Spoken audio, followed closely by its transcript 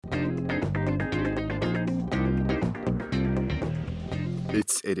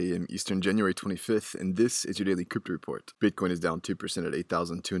It's 8 a.m. Eastern, January 25th, and this is your daily crypto report. Bitcoin is down 2% at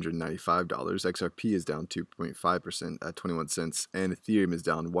 $8,295. XRP is down 2.5% at 21 cents, and Ethereum is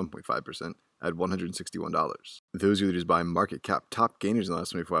down 1.5% at $161. Those are leaders by market cap. Top gainers in the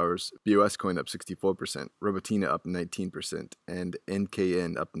last 24 hours: BOS Coin up 64%, Robotina up 19%, and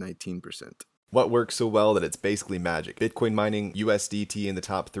NKN up 19%. What works so well that it's basically magic? Bitcoin mining, USDT in the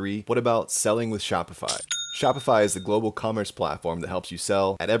top 3. What about selling with Shopify? Shopify is the global commerce platform that helps you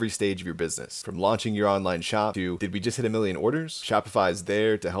sell at every stage of your business. From launching your online shop to, did we just hit 1 million orders? Shopify is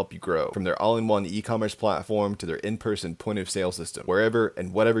there to help you grow. From their all-in-one e-commerce platform to their in-person point-of-sale system. Wherever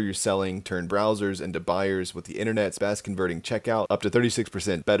and whatever you're selling, turn browsers into buyers with the internet's best converting checkout, up to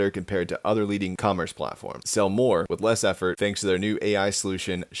 36% better compared to other leading commerce platforms. Sell more with less effort thanks to their new AI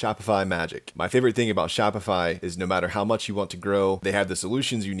solution, Shopify Magic. My favorite thing about Shopify is no matter how much you want to grow, they have the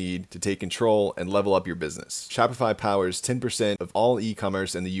solutions you need to take control and level up your business. Shopify powers 10% of all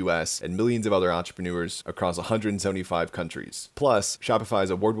e-commerce in the US and millions of other entrepreneurs across 175 countries. Plus, Shopify's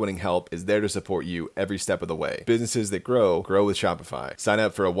award-winning help is there to support you every step of the way. Businesses that grow with Shopify. Sign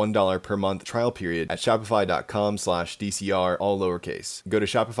up for a $1 per month trial period at shopify.com/DCR, all lowercase. Go to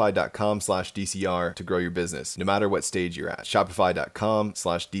shopify.com/DCR to grow your business, no matter what stage you're at.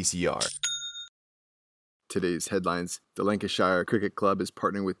 Shopify.com/DCR. Today's headlines: the Lancashire Cricket Club is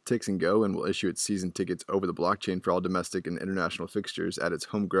partnering with Tix & Go and will issue its season tickets over the blockchain for all domestic and international fixtures at its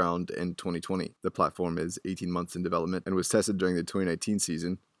home ground in 2020. The platform is 18 months in development and was tested during the 2019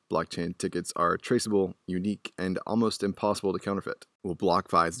 season. Blockchain tickets are traceable, unique, and almost impossible to counterfeit. Well,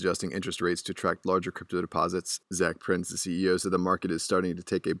 BlockFi is adjusting interest rates to attract larger crypto deposits. Zach Prince, the CEO, said the market is starting to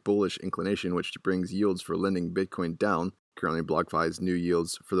take a bullish inclination, which brings yields for lending Bitcoin down. Currently, BlockFi's new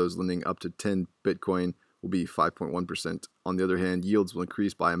yields for those lending up to 10 Bitcoin will be 5.1%. On the other hand, yields will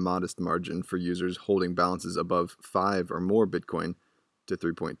increase by a modest margin for users holding balances above 5 or more Bitcoin to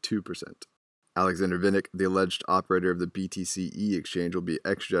 3.2%. Alexander Vinnik, the alleged operator of the BTC-E exchange, will be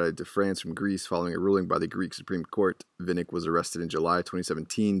extradited to France from Greece following a ruling by the Greek Supreme Court. Vinnik was arrested in July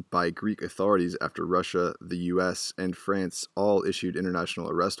 2017 by Greek authorities after Russia, the US, and France all issued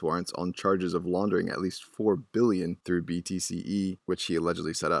international arrest warrants on charges of laundering at least $4 billion through BTC-E, which he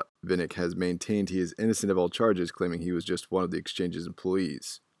allegedly set up. Vinnik has maintained he is innocent of all charges, claiming he was just one of the exchange's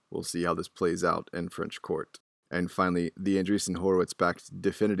employees. We'll see how this plays out in French court. And finally, the Andreessen Horowitz-backed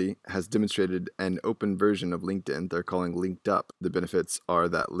Dfinity has demonstrated an open version of LinkedIn they're calling Linked Up. The benefits are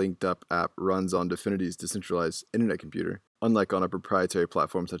that Linked Up app runs on Dfinity's decentralized internet computer, unlike on a proprietary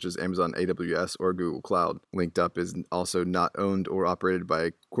platform such as Amazon AWS or Google Cloud. Linked Up is also not owned or operated by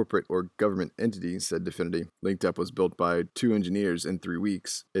a corporate or government entity, said Dfinity. Linked Up was built by 2 engineers in 3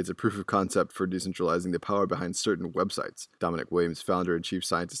 weeks. It's a proof of concept for decentralizing the power behind certain websites. Dominic Williams, founder and chief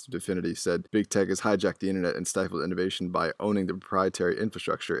scientist of Dfinity, said big tech has hijacked the internet and stifled innovation by owning the proprietary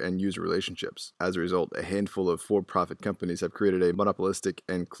infrastructure and user relationships. As a result, a handful of for-profit companies have created a monopolistic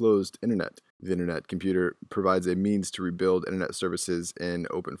and closed internet. The internet computer provides a means to rebuild internet services in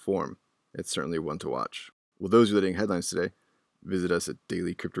open form. It's certainly one to watch. Well, those are the leading headlines today. Visit us at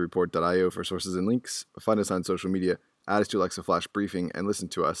dailycryptoreport.io for sources and links. Find us on social media, add us to Alexa Flash Briefing, and listen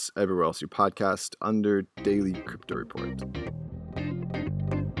to us everywhere else you podcast under Daily Crypto Report.